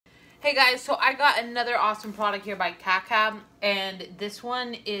Hey guys, so I got another awesome product here by Cat, and this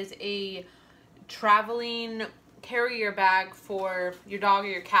one is a traveling carrier bag for your dog or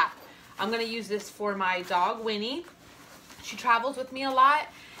your cat. I'm going to use this for my dog, Winnie. She travels with me a lot,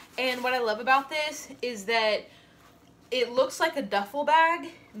 and what I love about this is that it looks like a duffel bag,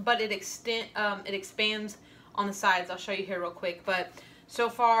 but it expands on the sides. I'll show you here real quick, but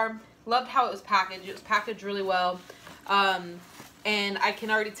so far, loved how it was packaged. It was packaged really well. And I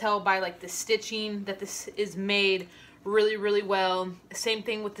can already tell by like the stitching that this is made really well. Same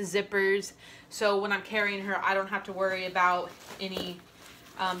thing with the zippers. So when I'm carrying her, I don't have to worry about any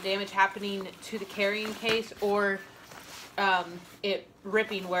damage happening to the carrying case or it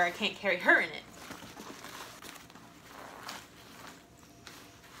ripping where I can't carry her in it.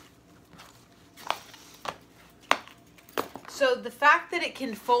 So the fact that it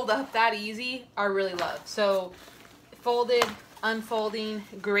can fold up that easy, I really love. So folded, unfolding,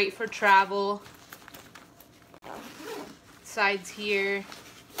 great for travel. Sides here,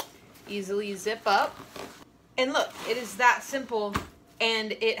 easily zip up. And look, it is that simple,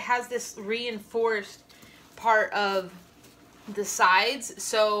 and it has this reinforced part of the sides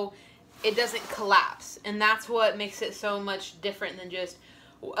so it doesn't collapse. And that's what makes it so much different than just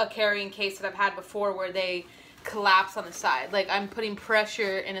a carrying case that I've had before where they collapse on the side. Like, I'm putting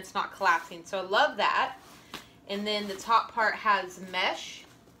pressure and it's not collapsing. So I love that. And then the top part has mesh,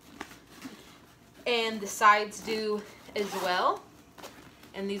 and the sides do as well.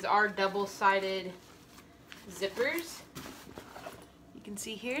 And these are double-sided zippers. You can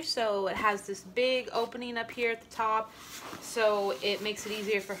see here, so it has this big opening up here at the top, so it makes it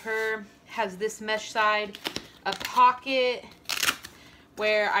easier for her. Has this mesh side, a pocket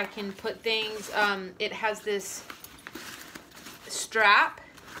where I can put things. It has this strap.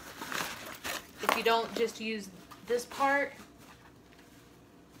 If you don't just use this part,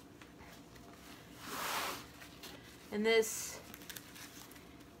 and this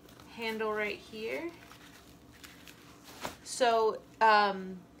handle right here. So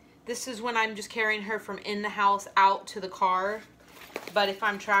this is when I'm just carrying her from in the house out to the car. But if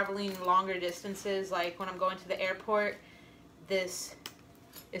I'm traveling longer distances, like when I'm going to the airport, this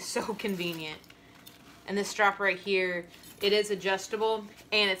is so convenient. And this strap right here, it is adjustable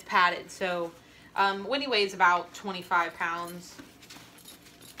and it's padded. So Winnie weighs about 25 pounds.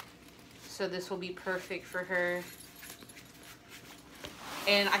 So this will be perfect for her.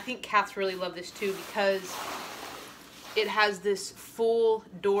 And I think cats really love this too because it has this full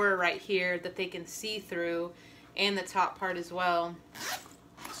door right here that they can see through, and the top part as well.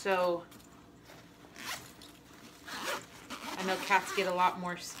 So I know cats get a lot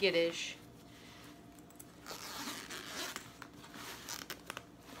more skittish.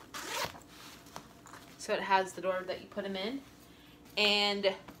 So it has the door that you put them in.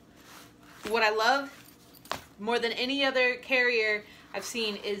 And what I love more than any other carrier I've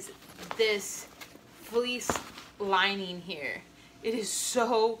seen is this fleece lining here. It is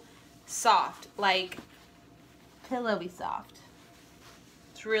so soft, like pillowy soft.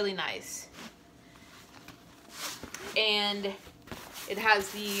 It's really nice. And it has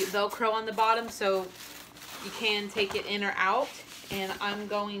the Velcro on the bottom, so you can take it in or out. And I'm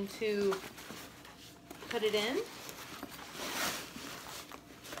going to put it in.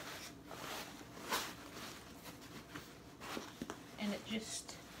 And it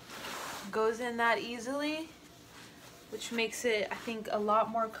just goes in that easily, which makes it, I think, a lot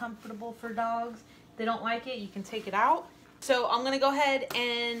more comfortable for dogs. If they don't like it, you can take it out. So I'm gonna go ahead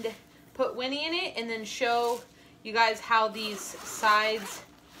and put Winnie in it and then show you guys how these sides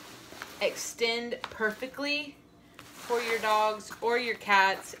extend perfectly for your dogs or your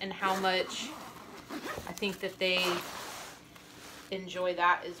cats, and how much I think that they enjoy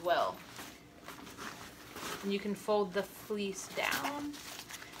that as well. And you can fold the fleece down.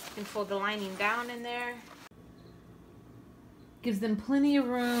 You can fold the lining down in there. Gives them plenty of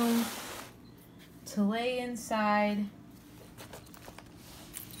room to lay inside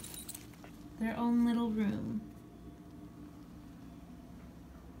their own little room.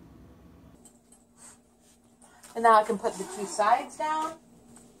 And now I can put the two sides down.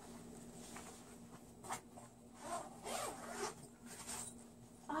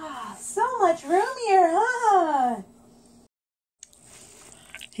 So much room here, huh?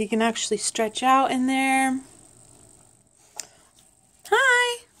 He can actually stretch out in there.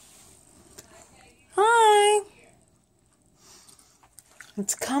 Hi. Hi.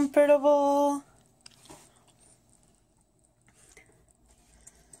 It's comfortable.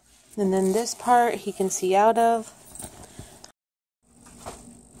 And then this part he can see out of.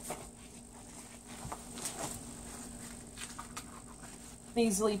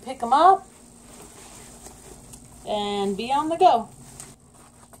 Easily pick them up and be on the go.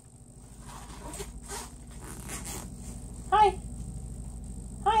 Hi.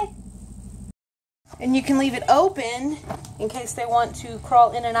 Hi. And you can leave it open in case they want to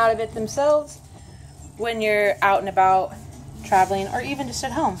crawl in and out of it themselves when you're out and about traveling or even just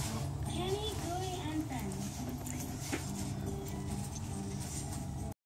at home.